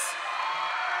honors.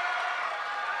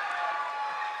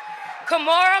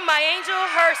 Kamora Myangel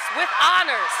Hurst with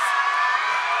honors.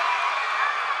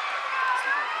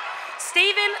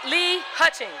 Stephen Lee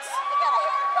Hutchings.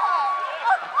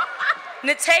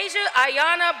 Natasia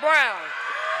Ayana Brown.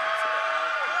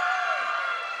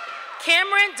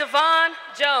 Cameron Devon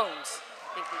Jones.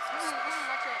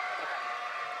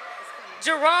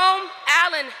 Jerome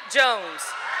Allen Jones.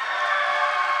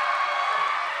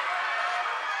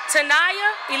 Tanaya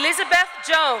Elizabeth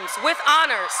Jones with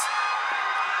honors.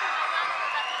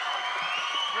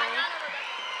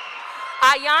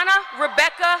 Ayana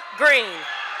Rebecca Green.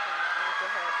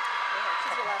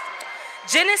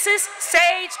 Genesis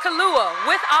Sage Kalua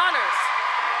with honors.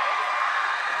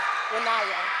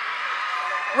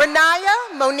 Renaya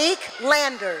Monique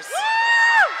Landers.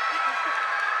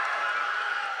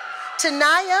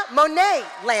 Tanaya Monet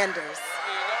Landers.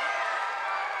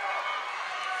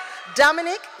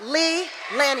 Dominic Lee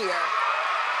Lanier.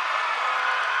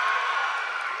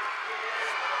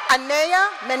 Anaya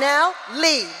Manel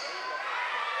Lee.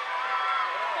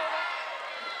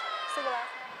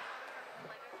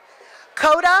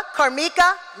 Coda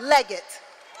Carmika Leggett.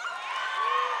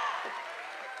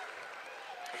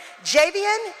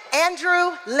 Javian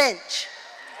Andrew Lynch.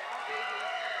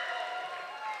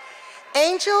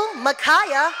 Angel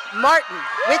Micaiah Martin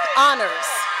with honors.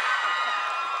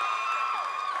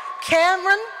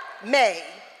 Cameron May.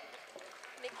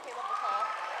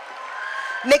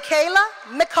 Michaela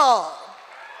McCall.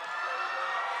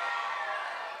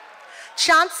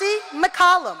 Chauncey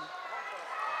McCollum.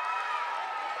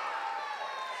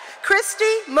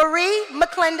 Christy Marie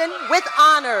McClendon with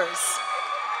honors.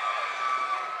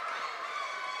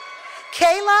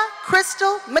 Kayla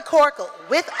Crystal McCorkle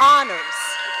with honors.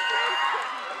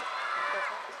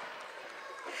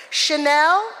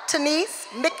 Chanel Denise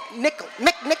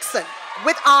McNixon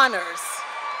with honors.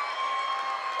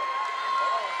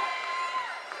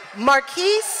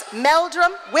 Marquise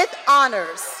Meldrum with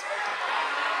honors.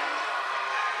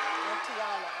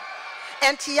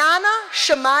 And Tiana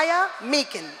Shemaya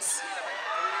Meekins.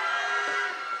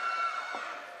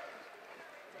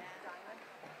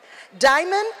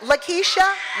 Diamond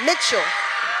Lakeisha Mitchell.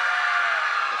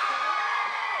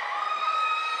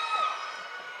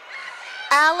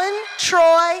 Alan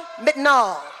Troy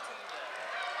McNall,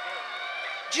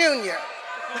 Jr.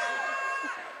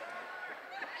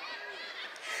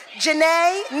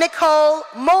 Janae Nicole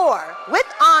Moore with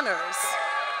honors.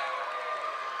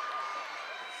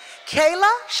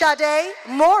 Kayla Sade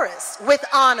Morris with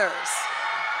honors.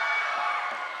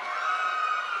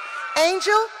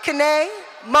 Angel Kanae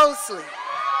Mosley.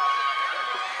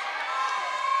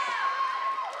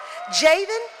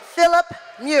 Jaden Philip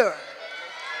Muir.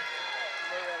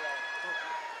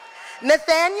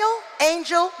 Nathaniel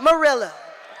Angel Murillo.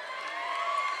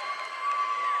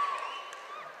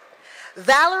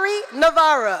 Valerie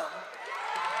Navarro.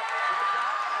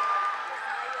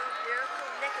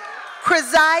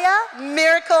 Chrysia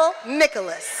Miracle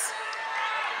Nicholas.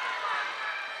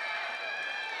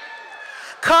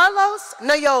 Carlos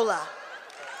Noyola.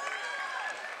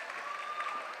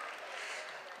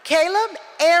 Caleb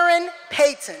Aaron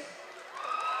Payton.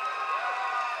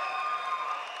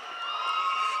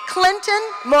 Clinton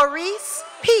Maurice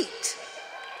Pete.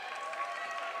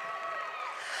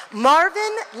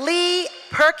 Marvin Lee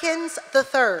Perkins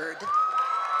III.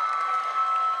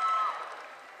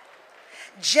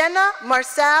 Jenna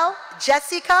Marcel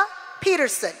Jessica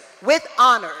Peterson with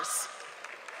honors.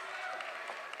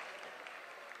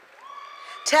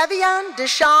 Tevian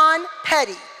Deshawn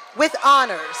Petty with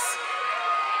honors.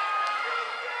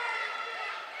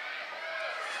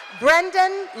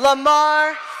 Brendan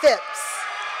Lamar Phipps.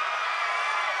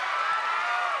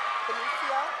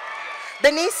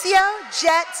 Benicio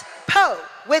Jet Poe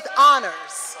with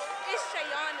honors. It's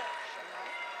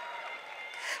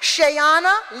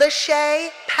Shayana Lachey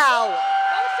Powell.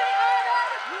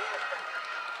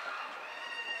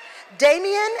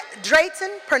 Damian Drayton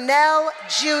Purnell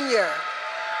Jr.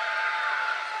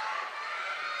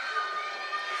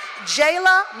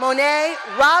 Jayla Monet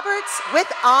Roberts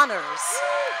with honors.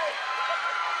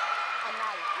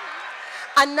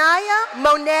 Anaya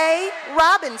Monet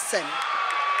Robinson.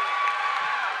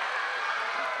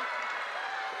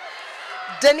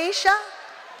 Denisha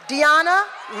Deanna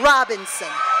Robinson.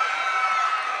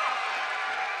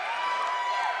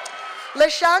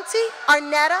 Lashanti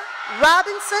Arnetta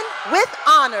Robinson with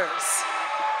honors.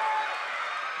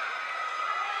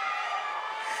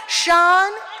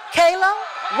 Sean Kalo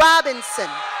Robinson.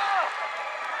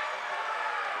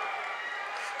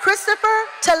 Christopher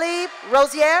Talib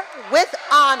Rosier with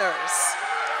honors.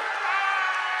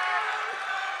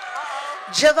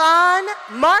 Javon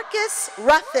Marcus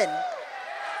Ruffin.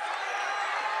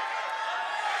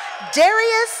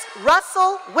 Darius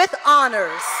Russell with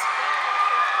honors.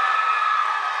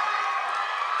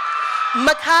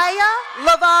 Micaiah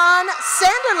Lavon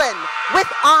Sanderlin with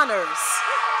honors.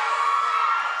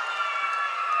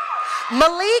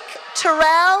 Malik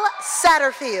Terrell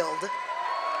Satterfield.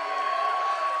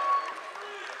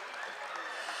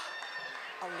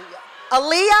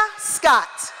 Aaliyah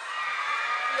Scott.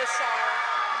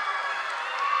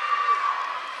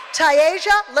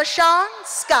 Tyasia LaShawn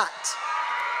Scott.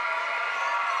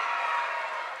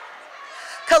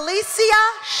 Calicia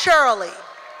Shirley.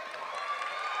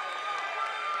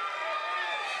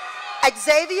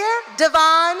 Xavier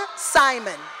Devon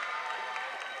Simon.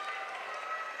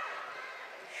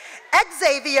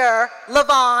 Xavier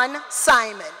Levon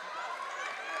Simon.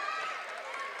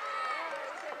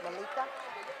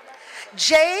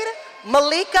 Jade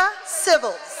Malika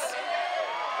Civils.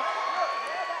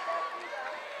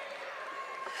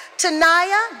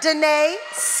 Tanaya Danae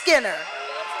Skinner.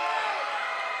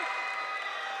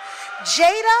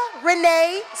 Jada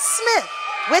Renee Smith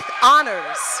with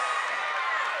honors.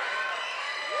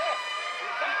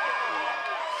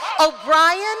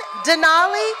 O'Brien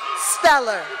Denali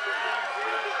Speller.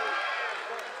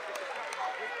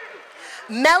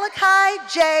 Malachi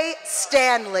J.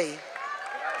 Stanley.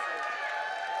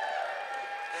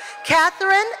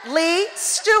 Catherine Lee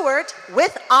Stewart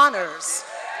with honors.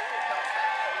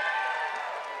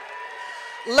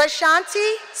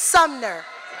 Lashanti Sumner.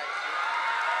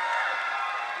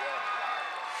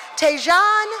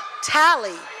 Tejan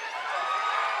Talley.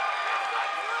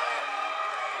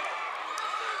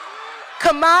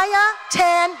 Kamaya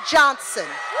Tan Johnson.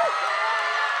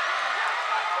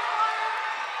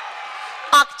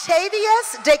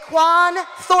 Octavius Daquan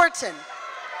Thornton.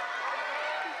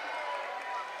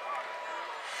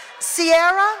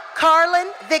 Sierra Carlin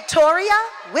Victoria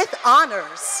with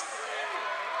honors.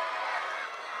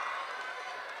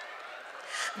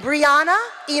 Brianna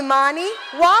Imani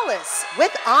Wallace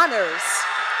with honors.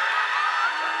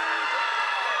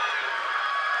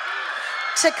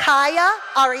 Takaya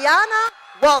Ariana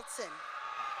Walton.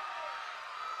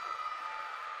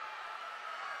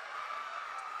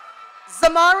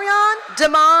 Zamarion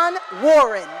Damon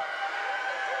Warren.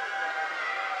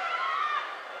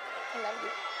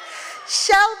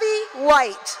 Shelby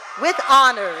White with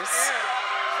honors.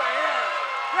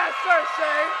 Yes, sir,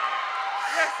 Shay.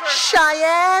 Yes, sir.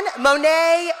 Cheyenne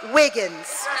Monet Wiggins.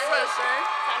 Yes, sir, Shay.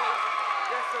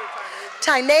 Yes, sir,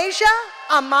 Tynasia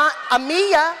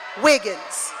Amia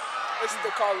Wiggins. It's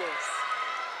the Carlos.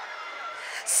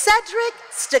 Cedric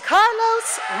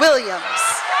Sticarlos Williams.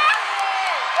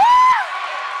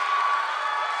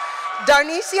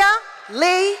 Darnicia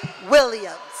Lee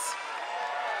Williams.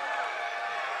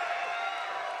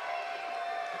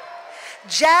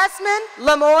 Jasmine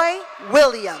Lamoy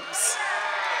Williams.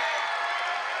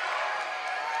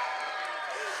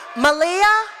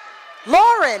 Malia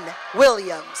Lauren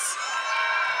Williams.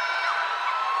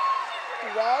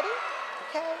 You ready?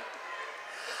 Okay.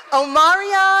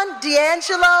 Omarion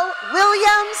D'Angelo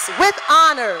Williams with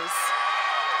honors.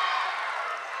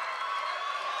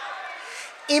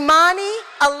 Imani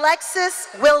Alexis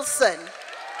Wilson.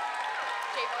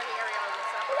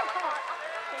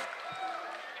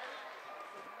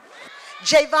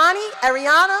 Javani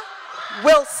Ariana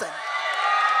Wilson.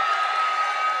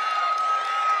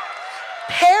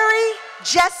 Perry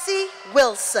Jesse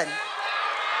Wilson.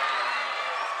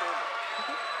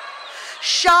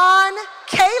 Sean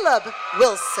Caleb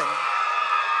Wilson.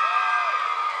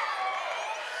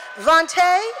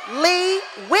 Vontae Lee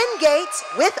Wingate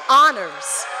with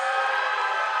honors.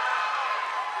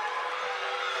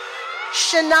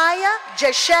 Shania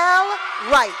Jashelle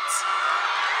Wright.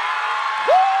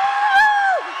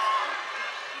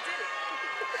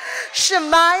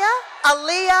 Shemaya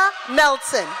Aaliyah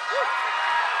Melton.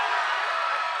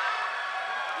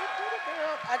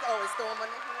 I always throw them on the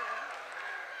hand.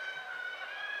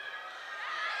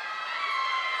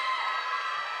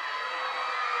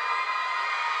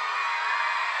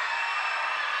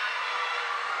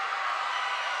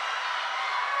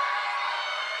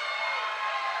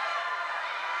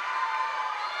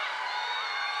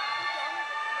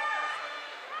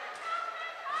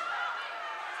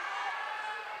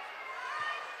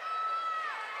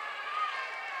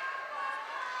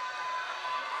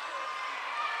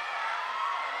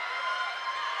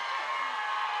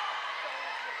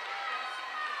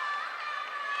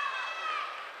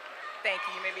 Thank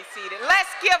you. You may be seated. Let's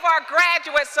give our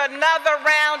graduates another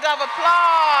round of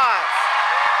applause.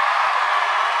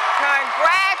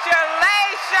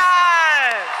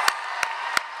 Congratulations.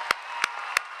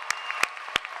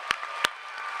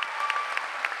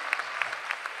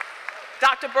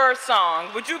 Dr.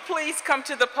 Birdsong, would you please come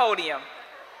to the podium?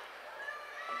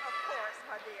 Of course,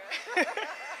 my dear.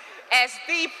 As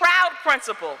the proud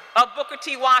principal of Booker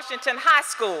T. Washington High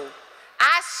School,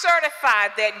 I certify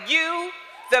that you,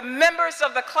 the members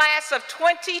of the class of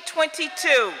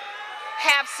 2022,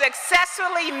 have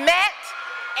successfully met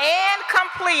and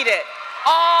completed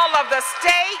all of the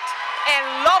state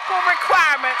and local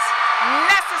requirements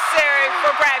necessary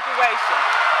for graduation.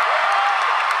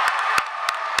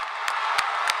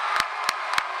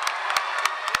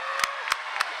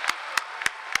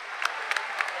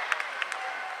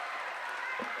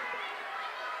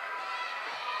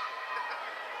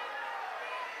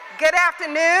 Good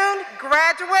afternoon,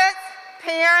 graduates,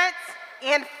 parents,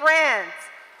 and friends.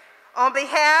 On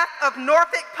behalf of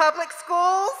Norfolk Public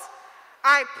Schools,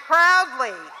 I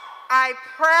proudly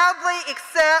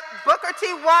accept Booker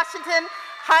T. Washington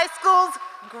High School's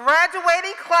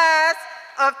graduating class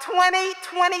of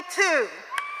 2022.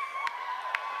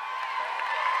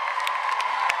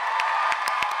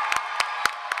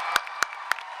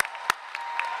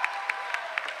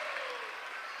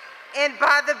 And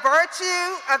by the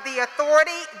virtue of the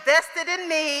authority vested in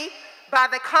me by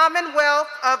the Commonwealth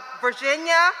of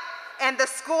Virginia and the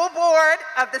School Board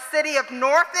of the City of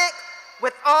Norfolk,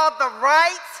 with all the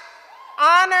rights,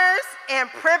 honors, and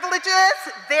privileges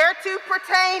thereto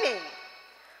pertaining,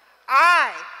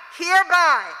 I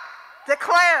hereby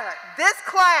declare this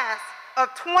class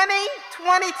of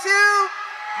 2022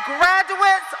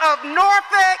 graduates of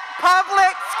Norfolk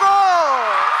Public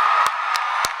Schools.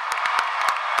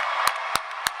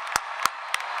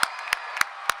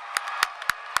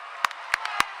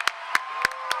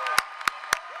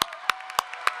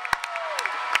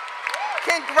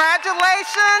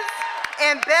 Congratulations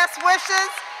and best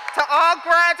wishes to all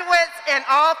graduates and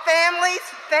all families.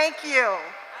 Thank you.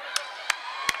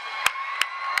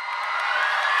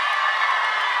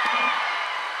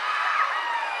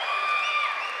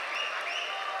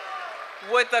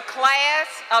 Would the class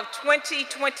of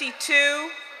 2022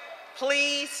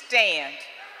 please stand?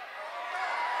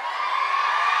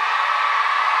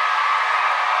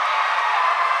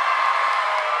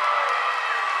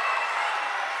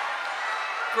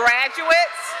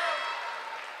 Graduates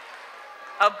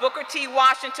of Booker T.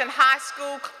 Washington High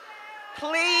School,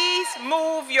 please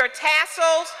move your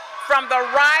tassels from the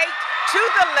right to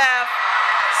the left,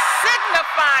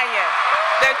 signifying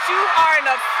that you are an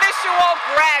official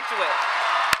graduate.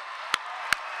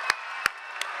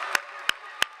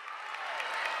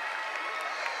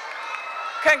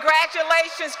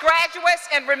 Congratulations, graduates,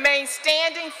 and remain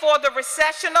standing for the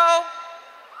recessional.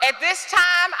 At this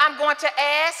time, I'm going to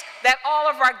ask that all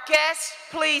of our guests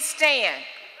please stand.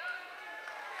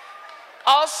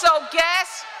 Also,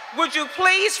 guests, would you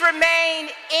please remain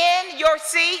in your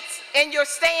seats, in your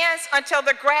stands, until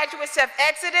the graduates have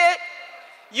exited?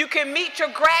 You can meet your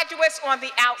graduates on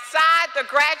the outside. The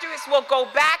graduates will go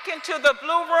back into the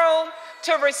blue room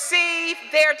to receive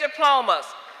their diplomas.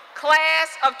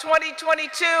 Class of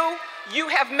 2022, you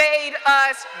have made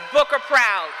us Booker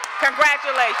proud.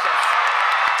 Congratulations.